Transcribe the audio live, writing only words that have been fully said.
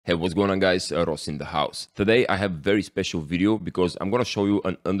Hey, what's going on guys, Ross in the house. Today I have a very special video because I'm gonna show you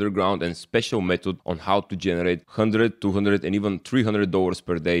an underground and special method on how to generate $100, $200 and even $300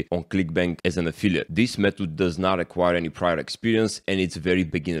 per day on Clickbank as an affiliate. This method does not require any prior experience and it's very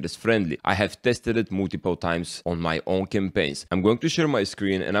beginners friendly. I have tested it multiple times on my own campaigns. I'm going to share my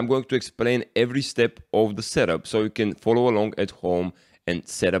screen and I'm going to explain every step of the setup so you can follow along at home and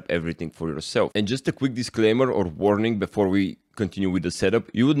set up everything for yourself. And just a quick disclaimer or warning before we continue with the setup,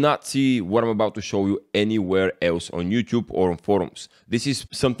 you would not see what I'm about to show you anywhere else on YouTube or on forums. This is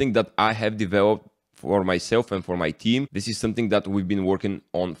something that I have developed for myself and for my team. This is something that we've been working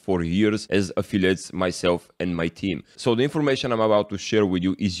on for years as affiliates, myself and my team. So the information I'm about to share with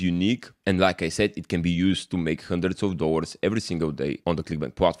you is unique. And like I said, it can be used to make hundreds of dollars every single day on the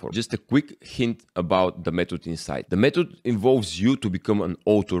Clickbank platform. Just a quick hint about the method inside. The method involves you to become an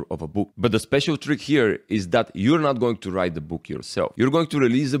author of a book. But the special trick here is that you're not going to write the book yourself. You're going to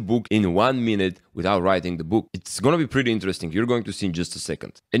release a book in 1 minute without writing the book. It's going to be pretty interesting. You're going to see in just a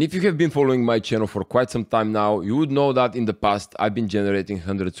second. And if you have been following my channel for quite some time now, you would know that in the past I've been generating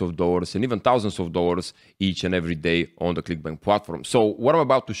hundreds of dollars and even thousands of dollars each and every day on the Clickbank platform. So what I'm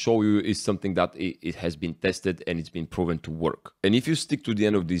about to show you is something that it has been tested and it's been proven to work. And if you stick to the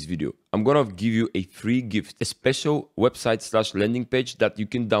end of this video, I'm gonna give you a free gift, a special website/landing page that you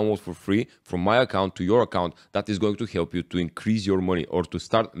can download for free from my account to your account that is going to help you to increase your money or to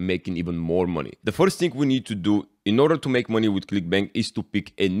start making even more money. The first thing we need to do in order to make money with Clickbank is to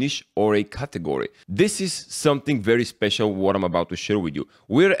pick a niche or a category. This is something very special what I'm about to share with you.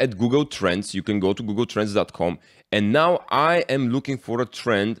 We're at Google Trends. You can go to googletrends.com and now I am looking for a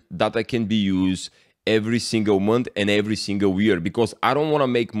trend that I can be used every single month and every single year because I don't want to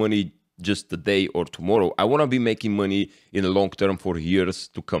make money just today or tomorrow. I want to be making money in the long term for years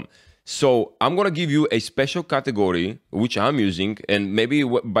to come. So I'm going to give you a special category which I'm using, and maybe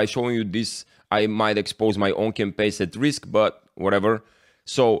by showing you this I might expose my own campaigns at risk, but whatever.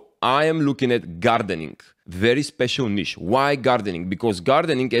 So I am looking at gardening, very special niche. Why gardening? Because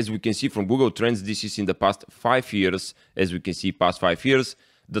gardening, as we can see from Google Trends, this is in the past 5 years. As we can see, past 5 years,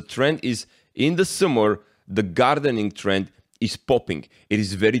 the trend is in the summer, the gardening trend is popping. It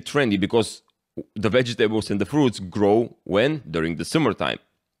is very trendy because the vegetables and the fruits grow when? During the summertime.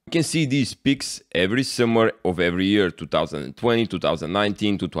 You can see these peaks every summer of every year, 2020,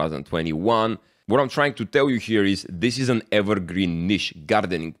 2019, 2021. What I'm trying to tell you here is this is an evergreen niche,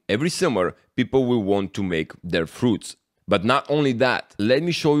 gardening. Every summer, people will want to make their fruits. But not only that, let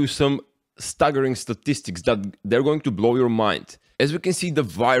me show you some staggering statistics that they're going to blow your mind. As we can see, the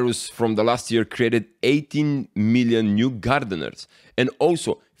virus from the last year created 18 million new gardeners. And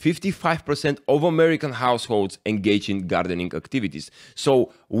also 55% of American households engage in gardening activities.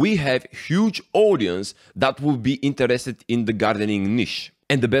 So we have huge audience that will be interested in the gardening niche.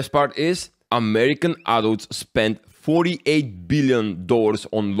 And the best part is American adults spend $48 billion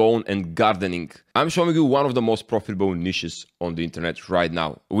on lawn and gardening. I'm showing you one of the most profitable niches on the internet right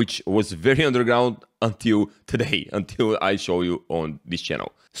now, which was very underground until today, until I show you on this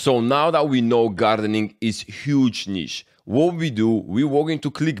channel. So now that we know gardening is huge niche, what we do, we walk into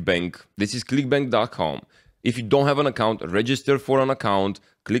Clickbank. This is clickbank.com. If you don't have an account, register for an account,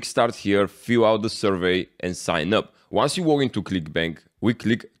 click start here, fill out the survey and sign up. Once you walk into Clickbank, we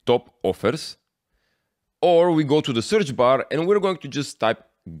click top offers, or we go to the search bar and we're going to just type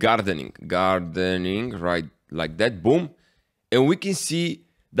gardening, right like that, boom. And we can see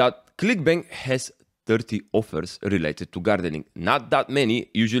that Clickbank has 30 offers related to gardening. Not that many,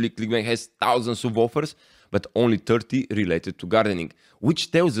 usually Clickbank has thousands of offers, but only 30 related to gardening, which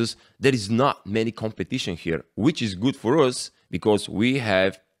tells us there is not many competition here, which is good for us because we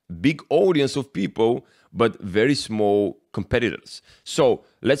have big audience of people, but very small competitors. So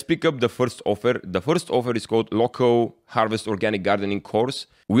let's pick up the first offer. The first offer is called Local Harvest Organic Gardening Course.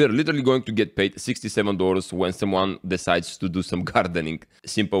 We are literally going to get paid $67 when someone decides to do some gardening.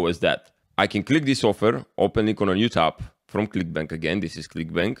 Simple as that. I can click this offer, open link on a new tab from Clickbank again. This is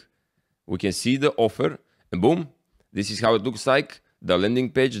Clickbank. We can see the offer and boom, this is how it looks like. The landing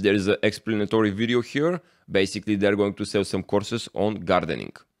page, there is an explanatory video here. Basically, they're going to sell some courses on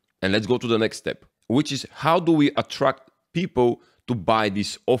gardening. And let's go to the next step, which is how do we attract people to buy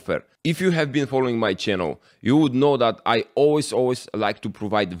this offer? If you have been following my channel, you would know that I always like to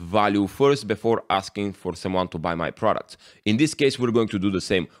provide value first before asking for someone to buy my products. In this case, we're going to do the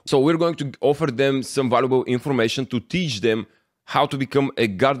same. So we're going to offer them some valuable information to teach them how to become a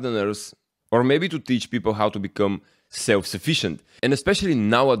gardeners, or maybe to teach people how to become self-sufficient. And especially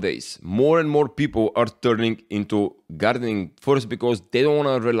nowadays, more and more people are turning into gardening first because they don't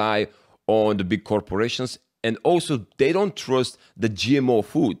want to rely on the big corporations And also, they don't trust the GMO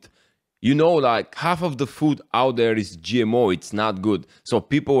food. You know, like half of the food out there is GMO. It's not good. So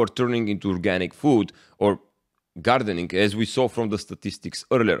people are turning into organic food or gardening, as we saw from the statistics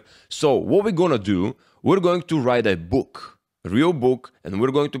earlier. So what we're going to do, we're going to write a book, a real book, and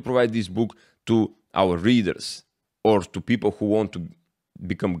we're going to provide this book to our readers or to people who want to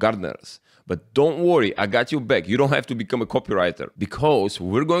become gardeners. But don't worry, I got you back. You don't have to become a copywriter because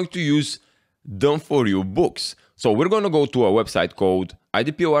we're going to use done for you books. So we're going to go to a website called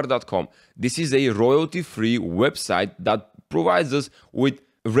idpor.com. This is a royalty-free website that provides us with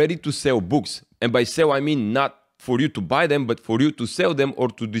ready to sell books. And by sell, I mean not for you to buy them, but for you to sell them or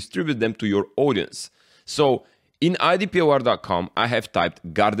to distribute them to your audience. So in idpor.com, I have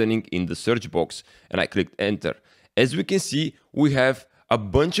typed gardening in the search box and I clicked enter. As we can see, we have a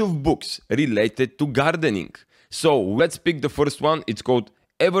bunch of books related to gardening. So let's pick the first one. It's called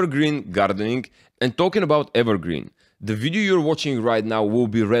Evergreen Gardening. And talking about evergreen, the video you're watching right now will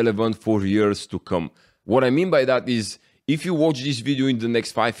be relevant for years to come. What I mean by that is, if you watch this video in the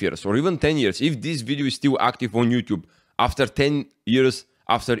next 5 years or even 10 years, if this video is still active on YouTube after 10 years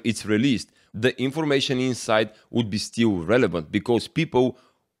after it's released, the information inside would be still relevant because people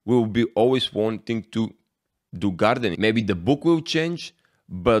will be always wanting to do gardening. Maybe the book will change,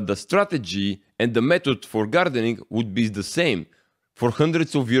 but the strategy and the method for gardening would be the same for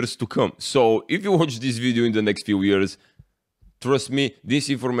hundreds of years to come. So if you watch this video in the next few years, trust me, this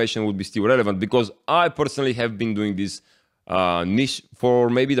information would be still relevant because I personally have been doing this niche for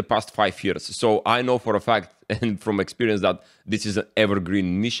maybe the past 5 years. So I know for a fact and from experience that this is an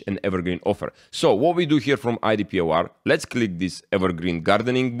evergreen niche and evergreen offer. So what we do here from IDPOR, let's click this Evergreen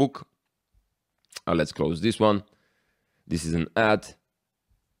Gardening book. Let's close this one. This is an ad.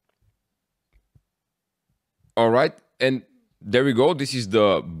 All right, and there we go. This is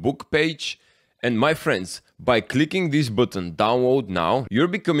the book page. And my friends, by clicking this button, download now, you're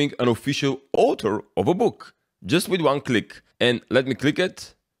becoming an official author of a book just with one click. And let me click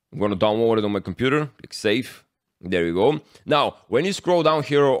it. I'm going to download it on my computer. Click save. There you go. Now, when you scroll down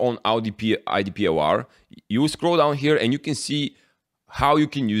here on IDPOR, you scroll down here and you can see how you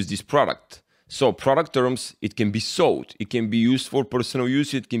can use this product. So product terms, it can be sold. It can be used for personal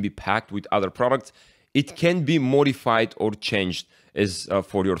use. It can be packed with other products. It can be modified or changed as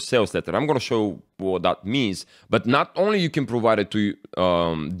for your sales letter. I'm going to show what that means. But not only you can provide it to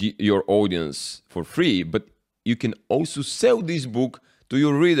your audience for free, but you can also sell this book to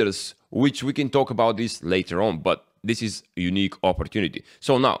your readers, which we can talk about this later on. But this is a unique opportunity.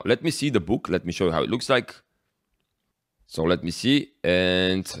 So now let me see the book. Let me show you how it looks like. So let me see.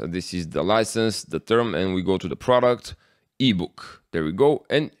 And this is the license, the term, and we go to the product. Ebook. There we go.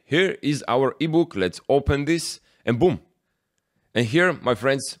 And here is our ebook. Let's open this and boom. And here, my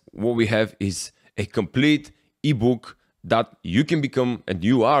friends, what we have is a complete ebook that you can become, and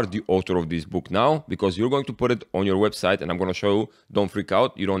you are the author of this book now because you're going to put it on your website. And I'm going to show you, don't freak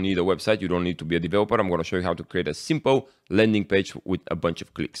out. You don't need a website. You don't need to be a developer. I'm going to show you how to create a simple landing page with a bunch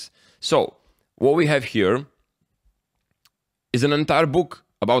of clicks. So what we have here is an entire book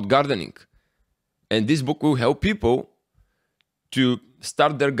about gardening. And this book will help people to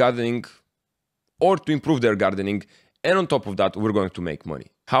start their gardening or to improve their gardening. And on top of that, we're going to make money.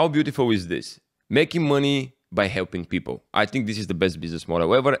 How beautiful is this? Making money by helping people. I think this is the best business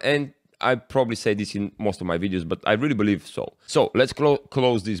model ever. And I probably say this in most of my videos, but I really believe so. So let's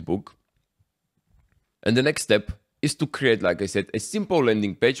close this book. And the next step is to create, like I said, a simple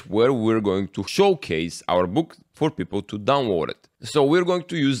landing page where we're going to showcase our book for people to download it. So we're going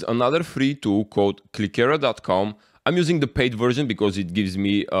to use another free tool called clickera.com. I'm using the paid version because it gives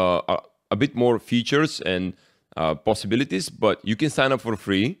me a bit more features and possibilities, but you can sign up for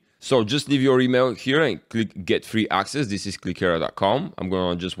free. So just leave your email here and click get free access. This is clickera.com. I'm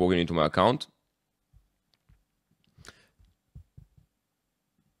going to just walk into my account.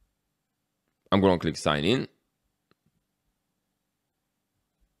 I'm going to click sign in.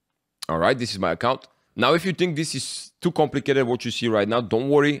 All right, this is my account. Now, if you think this is too complicated, what you see right now, don't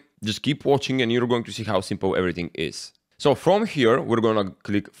worry. Just keep watching and you're going to see how simple everything is. So from here, we're going to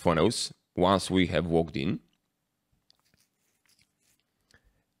click funnels once we have walked in.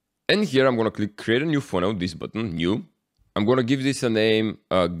 And here I'm going to click create a new funnel, this button, new. I'm going to give this a name,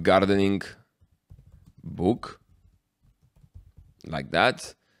 gardening book, like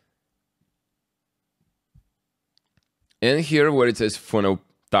that. And here where it says funnel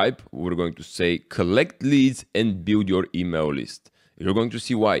type, we're going to say collect leads and build your email list. You're going to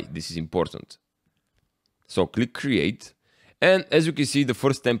see why this is important. So click create. And as you can see, the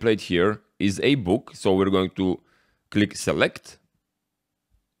first template here is a book. So we're going to click select.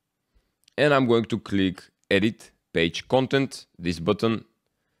 And I'm going to click edit page content, this button,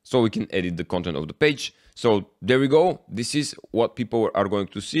 so we can edit the content of the page. So there we go. This is what people are going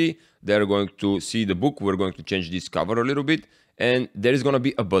to see. They're going to see the book. We're going to change this cover a little bit, and there is going to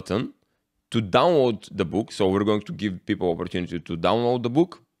be a button to download the book. So we're going to give people opportunity to download the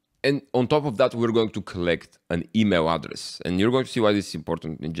book. And on top of that, we're going to collect an email address. And you're going to see why this is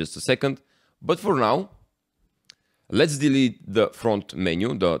important in just a second. But for now, let's delete the front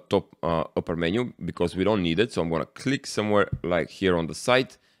menu, the top upper menu, because we don't need it. So I'm going to click somewhere like here on the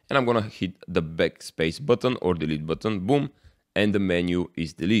site, and I'm going to hit the backspace button or delete button, boom, and the menu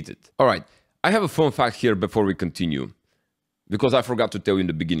is deleted. All right, I have a fun fact here before we continue, because I forgot to tell you in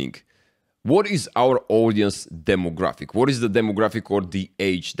the beginning. What is our audience demographic? What is the demographic or the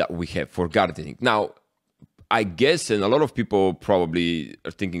age that we have for gardening? Now, I guess, and a lot of people probably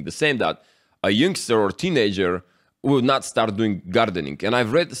are thinking the same, that a youngster or teenager will not start doing gardening. And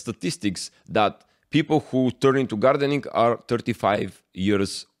I've read statistics that people who turn into gardening are 35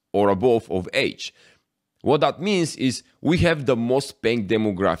 years or above of age. What that means is we have the most paying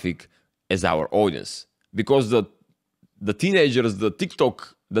demographic as our audience, because the teenagers, the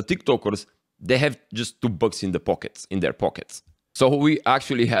TikTokers, they have just $2 in their pockets. So we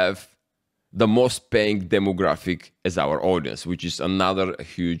actually have the most paying demographic as our audience, which is another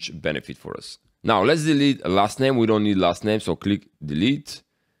huge benefit for us. Now let's delete a last name. We don't need last name, so click delete.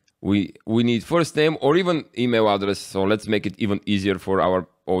 We need first name or even email address. So let's make it even easier for our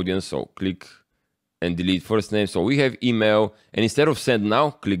audience. So click and delete first name. So we have email, and instead of send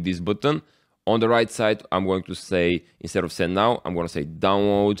now, click this button. On the right side, I'm going to say, instead of send now, I'm going to say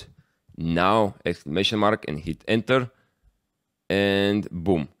download now, exclamation mark, and hit enter. And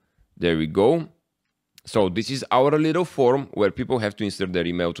boom, there we go. So this is our little form where people have to insert their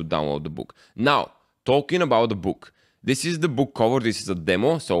email to download the book. Now, talking about the book, this is the book cover. This is a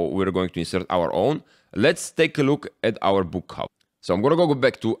demo, so we're going to insert our own. Let's take a look at our book cover. So I'm going to go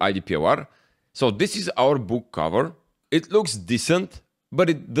back to IDPLR. So this is our book cover. It looks decent, but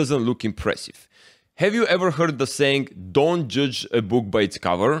it doesn't look impressive. Have you ever heard the saying, don't judge a book by its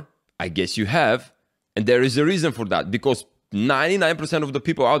cover? I guess you have. And there is a reason for that, because 99% of the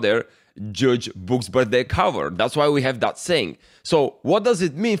people out there judge books by their cover. That's why we have that saying. So what does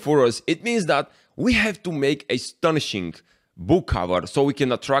it mean for us? It means that we have to make a astonishing book cover so we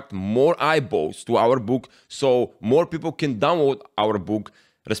can attract more eyeballs to our book, so more people can download our book.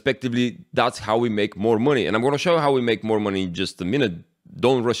 Respectively, that's how we make more money. And I'm going to show you how we make more money in just a minute.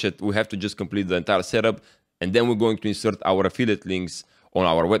 Don't rush it. We have to just complete the entire setup, and then we're going to insert our affiliate links on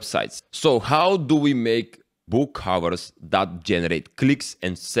our websites. So how do we make book covers that generate clicks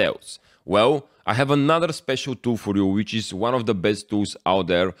and sales? Well, I have another special tool for you, which is one of the best tools out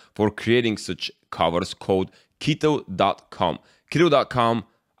there for creating such covers, called Kittl.com. Kittl.com,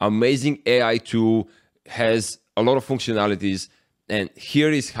 amazing AI tool, has a lot of functionalities, and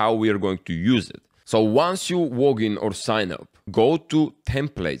here is how we are going to use it. So once you log in or sign up, go to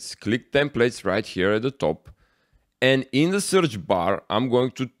templates, click templates right here at the top, and in the search bar, I'm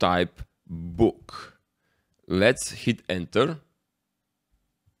going to type book. Let's hit enter.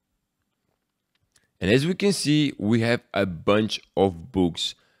 And as we can see, we have a bunch of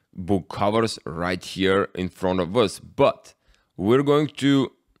book covers right here in front of us. But we're going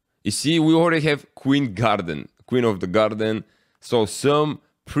to, you see, we already have Queen of the Garden. So some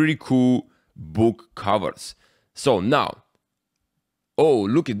pretty cool book covers. So now, oh,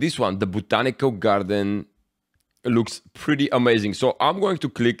 look at this one. The Botanical Garden looks pretty amazing. So I'm going to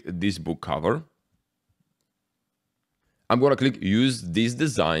click this book cover. I'm going to click use this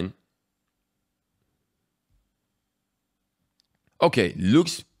design. Okay,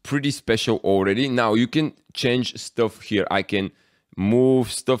 looks pretty special already. Now you can change stuff here. I can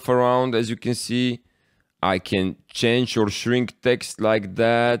move stuff around, as you can see. I can change or shrink text like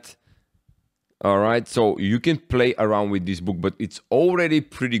that. All right, so you can play around with this book, but it's already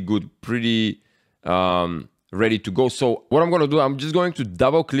pretty good, pretty ready to go. So what I'm going to do, I'm just going to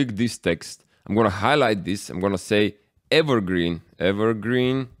double click this text. I'm going to highlight this. I'm going to say evergreen,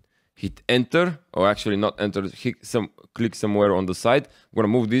 hit enter, or actually not enter, click somewhere on the side. I'm going to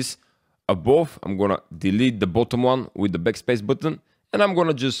move this above. I'm going to delete the bottom one with the backspace button, and I'm going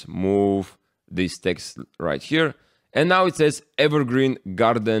to just move this text right here. And now it says Evergreen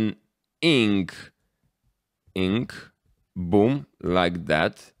Garden Ink, boom, like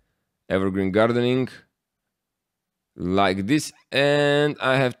that. Evergreen Gardening, like this. And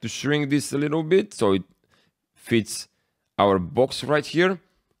I have to shrink this a little bit so it fits our box right here.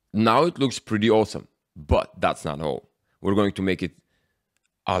 Now it looks pretty awesome, but that's not all. We're going to make it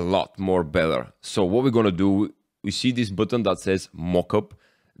a lot more better. So what we're going to do, we see this button that says mockup.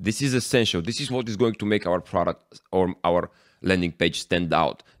 This is essential. This is what is going to make our product or our landing page stand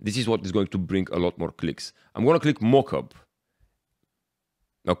out. This is what is going to bring a lot more clicks. I'm going to click mockup.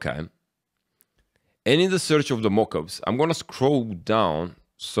 Okay. And in the search of the mockups, I'm going to scroll down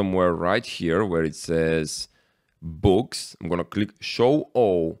somewhere right here where it says books. I'm going to click show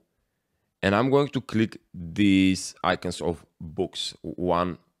all, and I'm going to click these icons of books,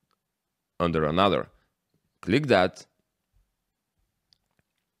 one under another. Click that.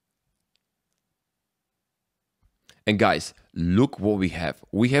 And guys, look what we have.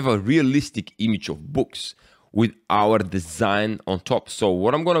 We have a realistic image of books with our design on top. So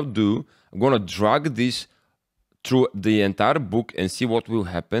what I'm going to do, I'm going to drag this through the entire book and see what will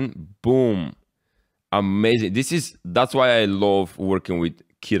happen. Boom. Amazing. That's why I love working with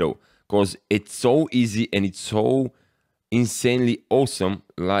Kittl, because it's so easy and it's so insanely awesome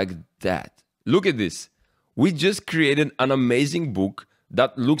like that. Look at this. We just created an amazing book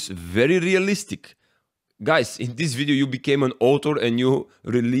that looks very realistic. Guys, in this video, you became an author and you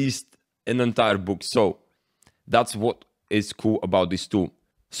released an entire book. So that's what is cool about this tool.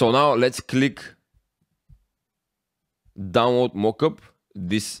 So now let's click download mockup,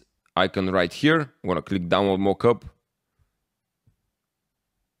 this icon right here. I'm going to click download mockup.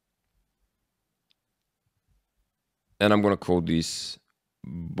 And I'm going to call this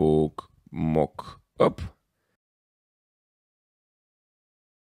book mockup.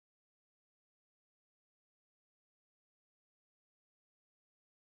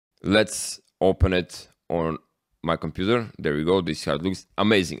 Let's open it on my computer. There we go. This card looks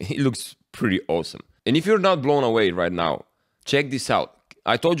amazing. It looks pretty awesome. And if you're not blown away right now, check this out.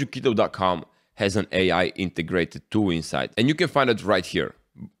 I told you Kittl.com has an AI integrated tool inside, and you can find it right here.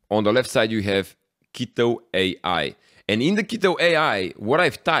 On the left side, you have Kittl AI. And in the Kittl AI, what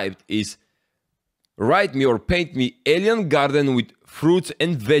I've typed is write me or paint me alien garden with fruits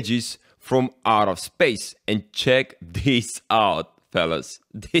and veggies from outer space. And check this out, fellas.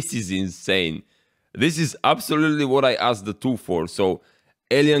 This is insane. This is absolutely what I asked the tool for. So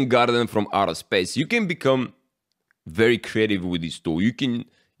alien garden from outer space. You can become very creative with this tool. You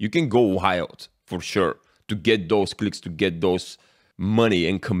can go wild for sure to get those clicks, to get those money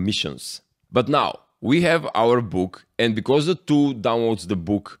and commissions. But now we have our book, and because the tool downloads the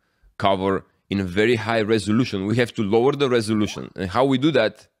book cover in a very high resolution, we have to lower the resolution. And how we do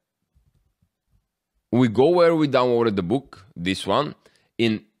that? We go where we downloaded the book, this one.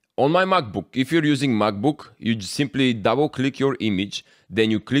 On my MacBook, if you're using MacBook, you just simply double click your image, then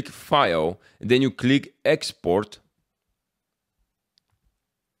you click File, then you click Export.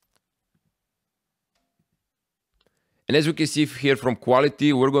 And as we can see here from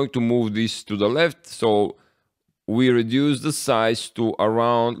quality, we're going to move this to the left. So we reduce the size to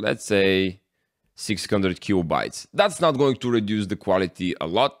around, let's say, 600 kilobytes. That's not going to reduce the quality a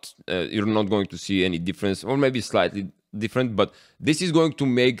lot. You're not going to see any difference, or maybe slightly different, but this is going to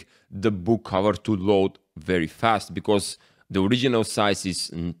make the book cover to load very fast, because the original size is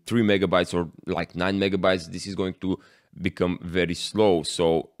 3 megabytes or like 9 megabytes. This is going to become very slow.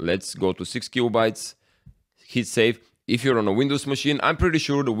 So let's go to 6 kilobytes, hit save. If you're on a Windows machine, I'm pretty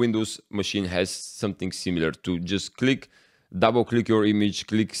sure the Windows machine has something similar to just double click your image,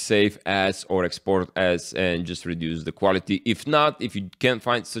 click save as or export as, and just reduce the quality. If not, if you can't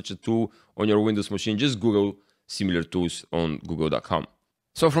find such a tool on your Windows machine, just Google similar tools on google.com.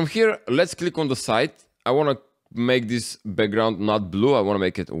 So from here, let's click on the site. I want to make this background not blue. I want to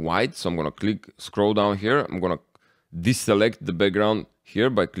make it white. So I'm going to scroll down here. I'm going to deselect the background here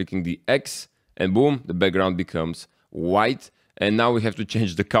by clicking the X, and boom, the background becomes white. And now we have to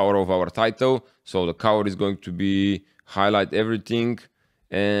change the color of our title. So the color is going to be highlight everything,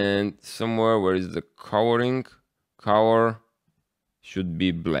 and somewhere, where is the coloring? Color should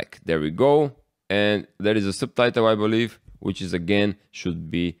be black. There we go. And there is a subtitle, I believe, which is again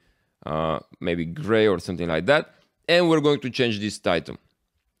should be maybe gray or something like that. And we're going to change this title.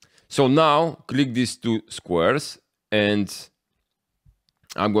 So now click these two squares, and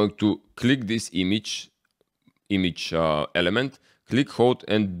I'm going to click this image element, click hold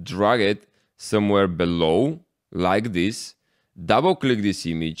and drag it somewhere below like this. Double click this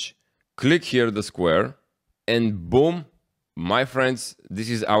image, click here the square, and boom, my friends, this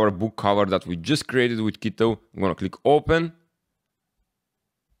is our book cover that we just created with Kittl. I'm gonna click open.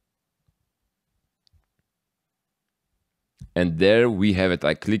 And there we have it.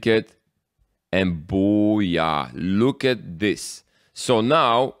 I click it, and booyah, look at this. So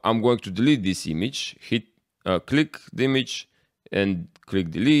now I'm going to delete this image, click the image and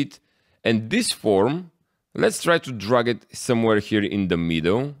click delete. And this form, let's try to drag it somewhere here in the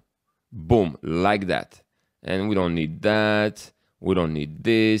middle. Boom, like that. And we don't need that. We don't need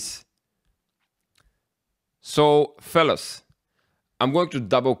this. So fellas, I'm going to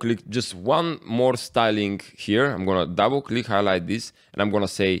double click just one more styling here. I'm gonna double click, highlight this, and I'm gonna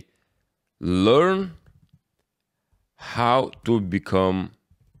say, learn how to become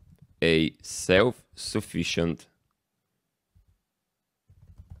a self-sufficient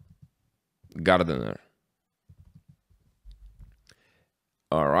gardener.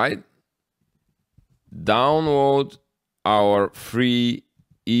 All right. Download our free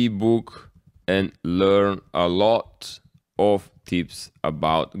ebook and learn a lot of tips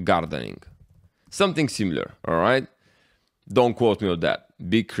about gardening. Something similar, all right? Don't quote me on that.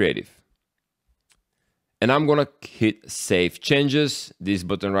 Be creative. And I'm gonna hit Save Changes, this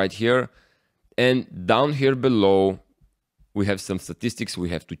button right here. And down here below, we have some statistics we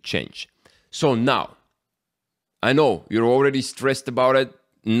have to change. So now, I know you're already stressed about it.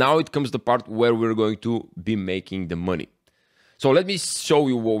 Now it comes the part where we're going to be making the money. So let me show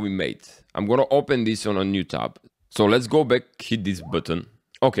you what we made. I'm gonna open this on a new tab. So let's go back, hit this button.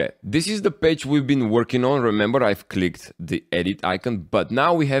 Okay, this is the page we've been working on. Remember, I've clicked the edit icon, but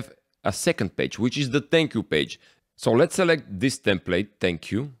now we have a second page, which is the thank you page. So let's select this template,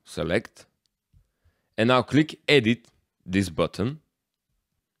 thank you, select. And now click edit, this button.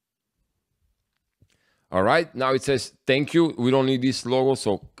 All right, now it says thank you. We don't need this logo,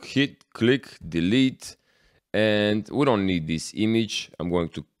 so hit, click, delete. And we don't need this image. I'm going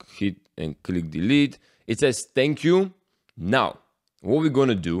to hit and click delete. It says thank you. Now, what we're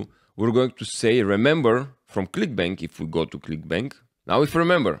gonna do, we're going to say, remember from Clickbank, if we go to Clickbank. Now, if you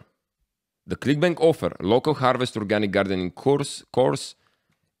remember, the Clickbank offer, Local Harvest Organic Gardening course,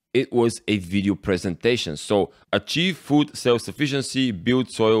 it was a video presentation. So achieve food self-sufficiency, build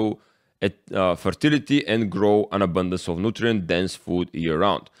soil fertility, and grow an abundance of nutrient-dense food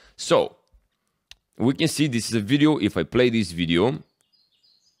year-round. So we can see this is a video. If I play this video,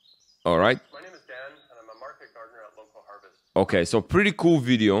 all right. My name is Dan, and I'm a market gardener at Local Harvest. Okay, so pretty cool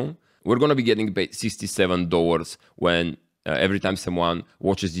video. We're gonna be getting paid $67 when every time someone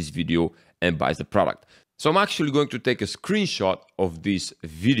watches this video and buys the product. So I'm actually going to take a screenshot of this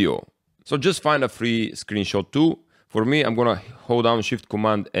video. So just find a free screenshot tool. For me, I'm gonna hold down Shift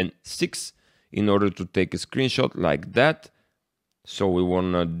Command and 6 in order to take a screenshot like that. So we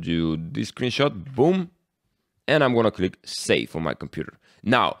wanna do this screenshot, boom, and I'm gonna click save on my computer.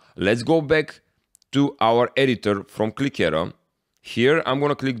 Now, let's go back to our editor from Kittl. Here, I'm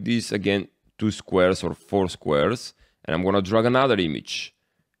gonna click this again, 2 squares or 4 squares, and I'm gonna drag another image.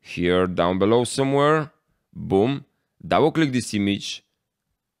 Here, down below somewhere, boom, double click this image,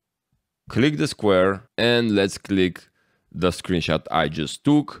 click the square, and let's click the screenshot I just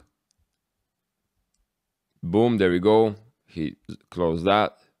took. Boom, there we go. Close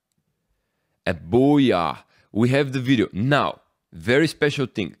that. And booyah, we have the video. Now, very special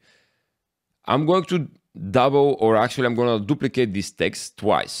thing. I'm going to double, or actually I'm going to duplicate this text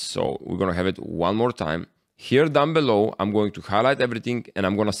twice. So we're going to have it one more time. Here down below, I'm going to highlight everything and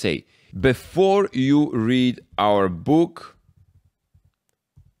I'm going to say, before you read our book,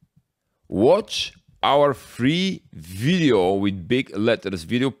 watch our free video with big letters,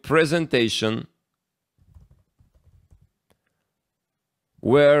 video presentation,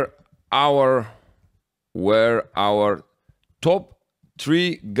 where our top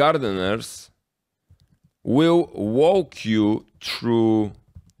 3 gardeners will walk you through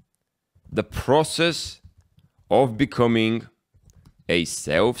the process of becoming a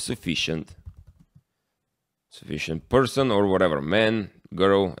self-sufficient person, or whatever, man,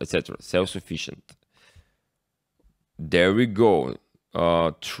 girl, etc. Self-sufficient. There we go.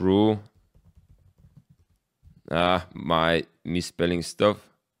 True. My misspelling stuff.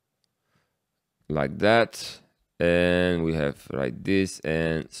 Like that. And we have like this,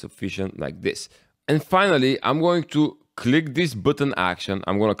 and sufficient like this. And finally, I'm going to click this button action.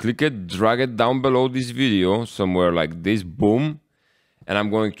 I'm going to click it, drag it down below this video, somewhere like this, boom. And I'm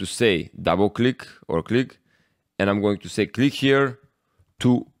going to say double click or click. And I'm going to say click here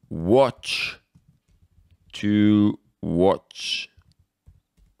to watch. To watch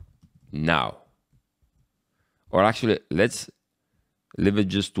now. Or actually, let's leave it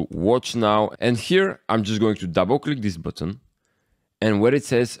just to watch now. And here, I'm just going to double click this button. And where it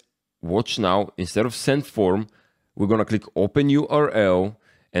says watch now, instead of send form, we're going to click open URL,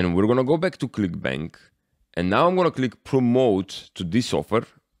 and we're going to go back to Clickbank. And now I'm going to click promote to this offer,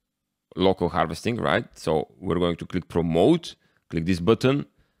 local harvesting, right? So we're going to click promote, click this button.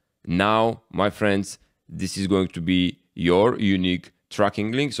 Now, my friends, this is going to be your unique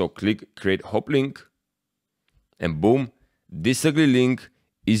tracking link. So click create hop link, and boom, this ugly link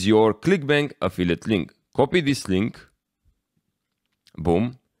is your Clickbank affiliate link. Copy this link,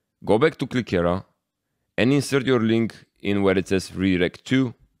 Boom. Go back to Clickera and insert your link in where it says redirect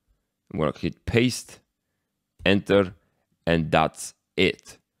to. I'm gonna hit paste, enter, and that's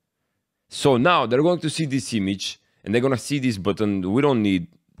it. So now they're going to see this image and they're gonna see this button. We don't need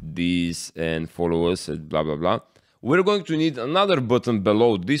this and follow us and blah, blah, blah. We're going to need another button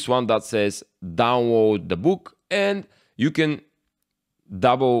below this one that says download the book, and you can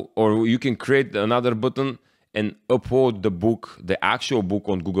you can create another button and upload the book, the actual book,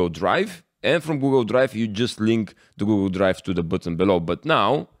 on Google Drive. And from Google Drive, you just link the Google Drive to the button below. But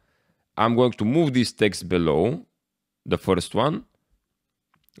now I'm going to move this text below, the first one,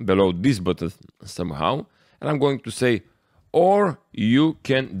 below this button somehow. And I'm going to say, or you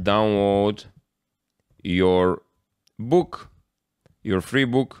can download your book, your free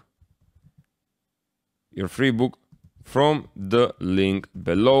book from the link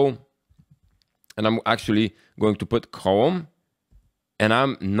below. And I'm actually going to put column, and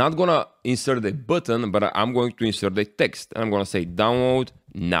I'm not gonna insert a button, but I'm going to insert a text, and I'm gonna say download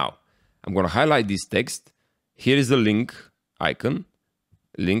now. I'm gonna highlight this text. Here is the link icon,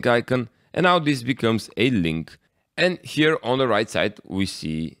 and now this becomes a link. And here on the right side, we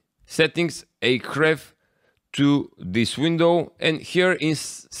see settings, a href to this window, and here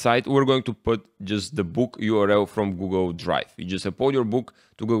inside we're going to put just the book URL from Google Drive. You just upload your book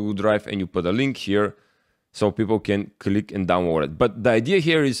to Google Drive and you put a link here so people can click and download it. But the idea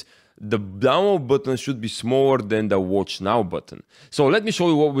here is the download button should be smaller than the watch now button. So let me show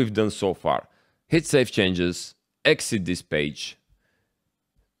you what we've done so far. Hit save changes, exit this page.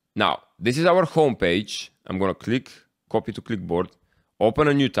 Now this is our home page. I'm gonna click copy to clipboard, open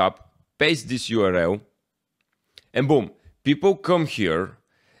a new tab, paste this URL, and boom, people come here,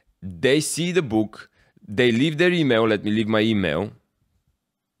 they see the book, they leave their email. Let me leave my email,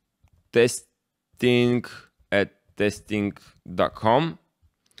 testing@testing.com.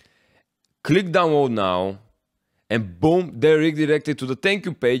 Click download now, and boom, they're redirected to the thank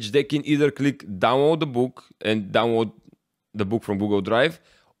you page. They can either click download the book and download the book from Google Drive,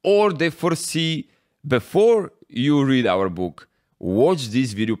 or they foresee, before you read our book, watch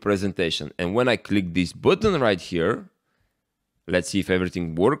this video presentation. And when I click this button right here, let's see if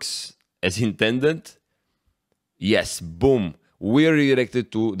everything works as intended. Yes, boom, we're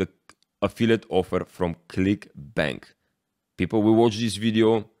redirected to the affiliate offer from Clickbank. People will watch this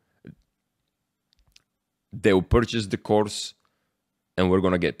video, they will purchase the course, and we're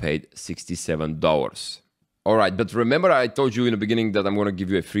gonna get paid $67. All right, but remember I told you in the beginning that I'm gonna give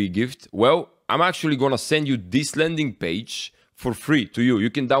you a free gift? Well, I'm actually gonna send you this landing page for free to you. You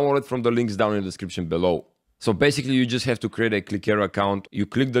can download it from the links down in the description below. So basically you just have to create a Clickera account. You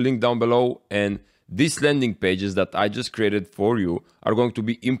click the link down below, and these landing pages that I just created for you are going to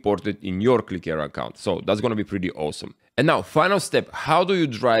be imported in your Clickera account. So that's gonna be pretty awesome. And now, final step, how do you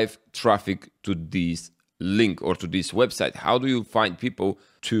drive traffic to this link or to this website? How do you find people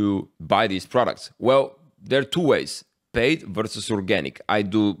to buy these products? Well, there are two ways. Paid versus organic. I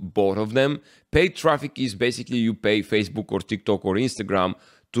do both of them. Paid traffic is basically you pay Facebook or TikTok or Instagram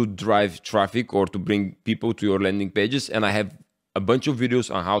to drive traffic or to bring people to your landing pages. And I have a bunch of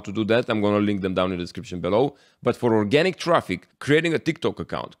videos on how to do that. I'm going to link them down in the description below. But for organic traffic, creating a TikTok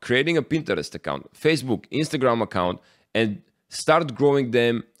account, creating a Pinterest account, Facebook, Instagram account, and start growing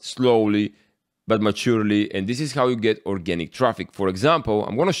them slowly but maturely, and this is how you get organic traffic. For example,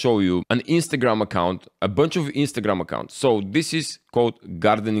 I'm gonna show you an Instagram account, a bunch of Instagram accounts. So this is called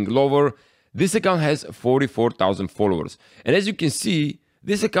Gardening Lover. This account has 44,000 followers. And as you can see,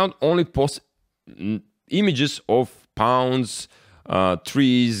 this account only posts images of pounds,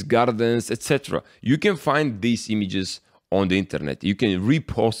 trees, gardens, etc. You can find these images on the internet. You can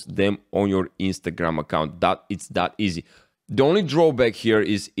repost them on your Instagram account. It's that easy. The only drawback here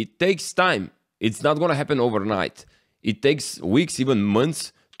is it takes time. It's not going to happen overnight. It takes weeks, even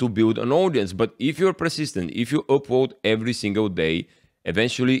months to build an audience. But if you're persistent, if you upload every single day,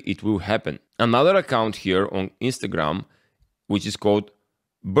 eventually it will happen. Another account here on Instagram, which is called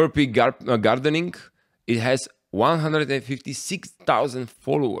Burpee Gardening, it has 156,000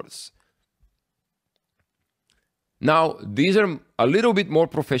 followers. Now, these are a little bit more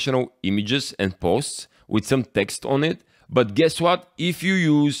professional images and posts with some text on it. But guess what? If you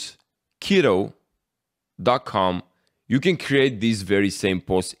use Kittl.com, you can create these very same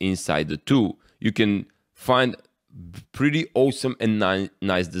posts inside the tool. You can find pretty awesome and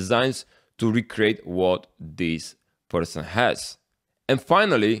nice designs to recreate what this person has. And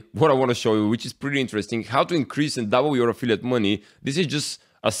finally, what I want to show you, which is pretty interesting, how to increase and double your affiliate money. This is just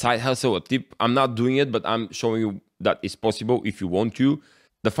a side hustle, a tip. I'm not doing it, but I'm showing you that it's possible if you want to.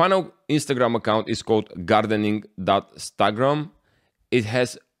 The final Instagram account is called gardening.stagram. it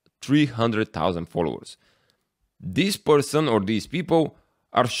has 300,000 followers. This person or these people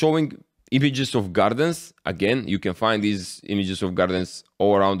are showing images of gardens. Again, you can find these images of gardens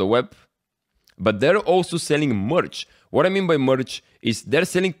all around the web, but they're also selling merch. What I mean by merch is they're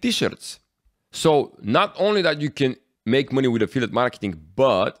selling t-shirts. So not only that you can make money with affiliate marketing,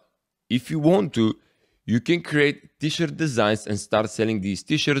 but if you want to, you can create t-shirt designs and start selling these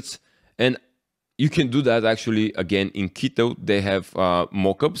t-shirts. And you can do that actually, again, in Kittl, they have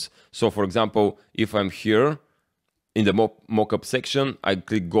mockups. So for example, if I'm here in the mockup section, I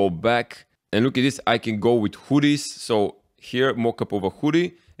click go back and look at this, I can go with hoodies. So here, mockup of a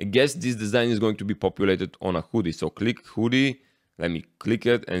hoodie. I guess this design is going to be populated on a hoodie. So click hoodie, let me click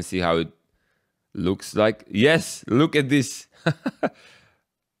it and see how it looks like. Yes, look at this.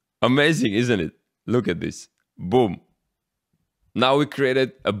 Amazing, isn't it? Look at this. Boom. Now we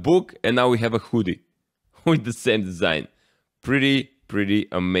created a book and now we have a hoodie with the same design. Pretty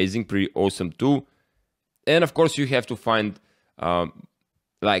amazing, pretty awesome too. And of course you have to find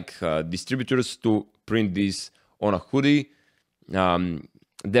distributors to print this on a hoodie.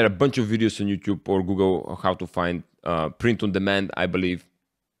 There are a bunch of videos on YouTube or Google on how to find print on demand, I believe.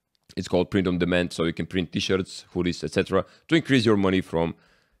 It's called print on demand, so you can print t-shirts, hoodies, etc. to increase your money from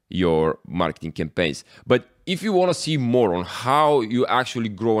your marketing campaigns. But if you want to see more on how you actually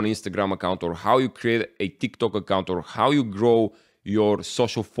grow an Instagram account or how you create a TikTok account or how you grow your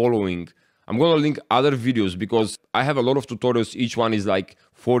social following, I'm going to link other videos because I have a lot of tutorials. Each one is like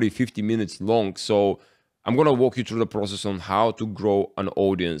 40-50 minutes long. So I'm going to walk you through the process on how to grow an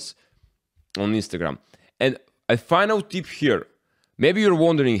audience on Instagram. And a final tip here. Maybe you're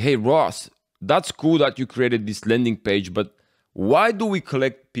wondering, hey, Ross, that's cool that you created this landing page, but why do we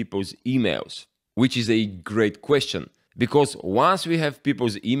collect people's emails? Which is a great question. Because once we have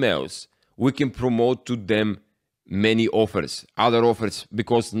people's emails, we can promote to them many offers, other offers,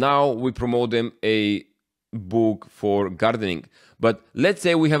 because now we promote them a book for gardening. But let's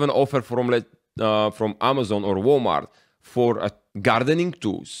say we have an offer from Amazon or Walmart for gardening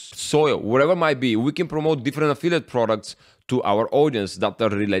tools, soil, whatever it might be. We can promote different affiliate products to our audience that are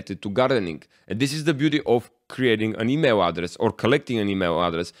related to gardening. And this is the beauty of creating an email address or collecting an email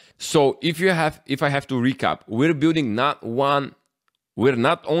address. So if I have to recap, we're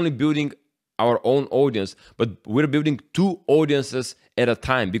not only building our own audience, but we're building two audiences at a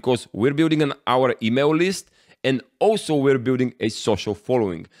time, because we're building our email list and also we're building a social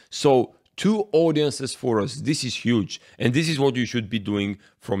following. So two audiences for us, this is huge. And this is what you should be doing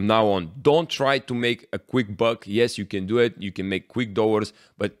from now on. Don't try to make a quick buck. Yes, you can do it. You can make quick dollars.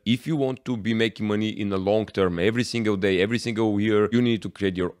 But if you want to be making money in the long term, every single day, every single year, you need to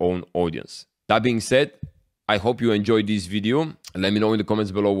create your own audience. That being said, I hope you enjoyed this video. Let me know in the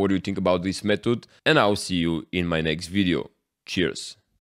comments below what you think about this method. And I'll see you in my next video. Cheers.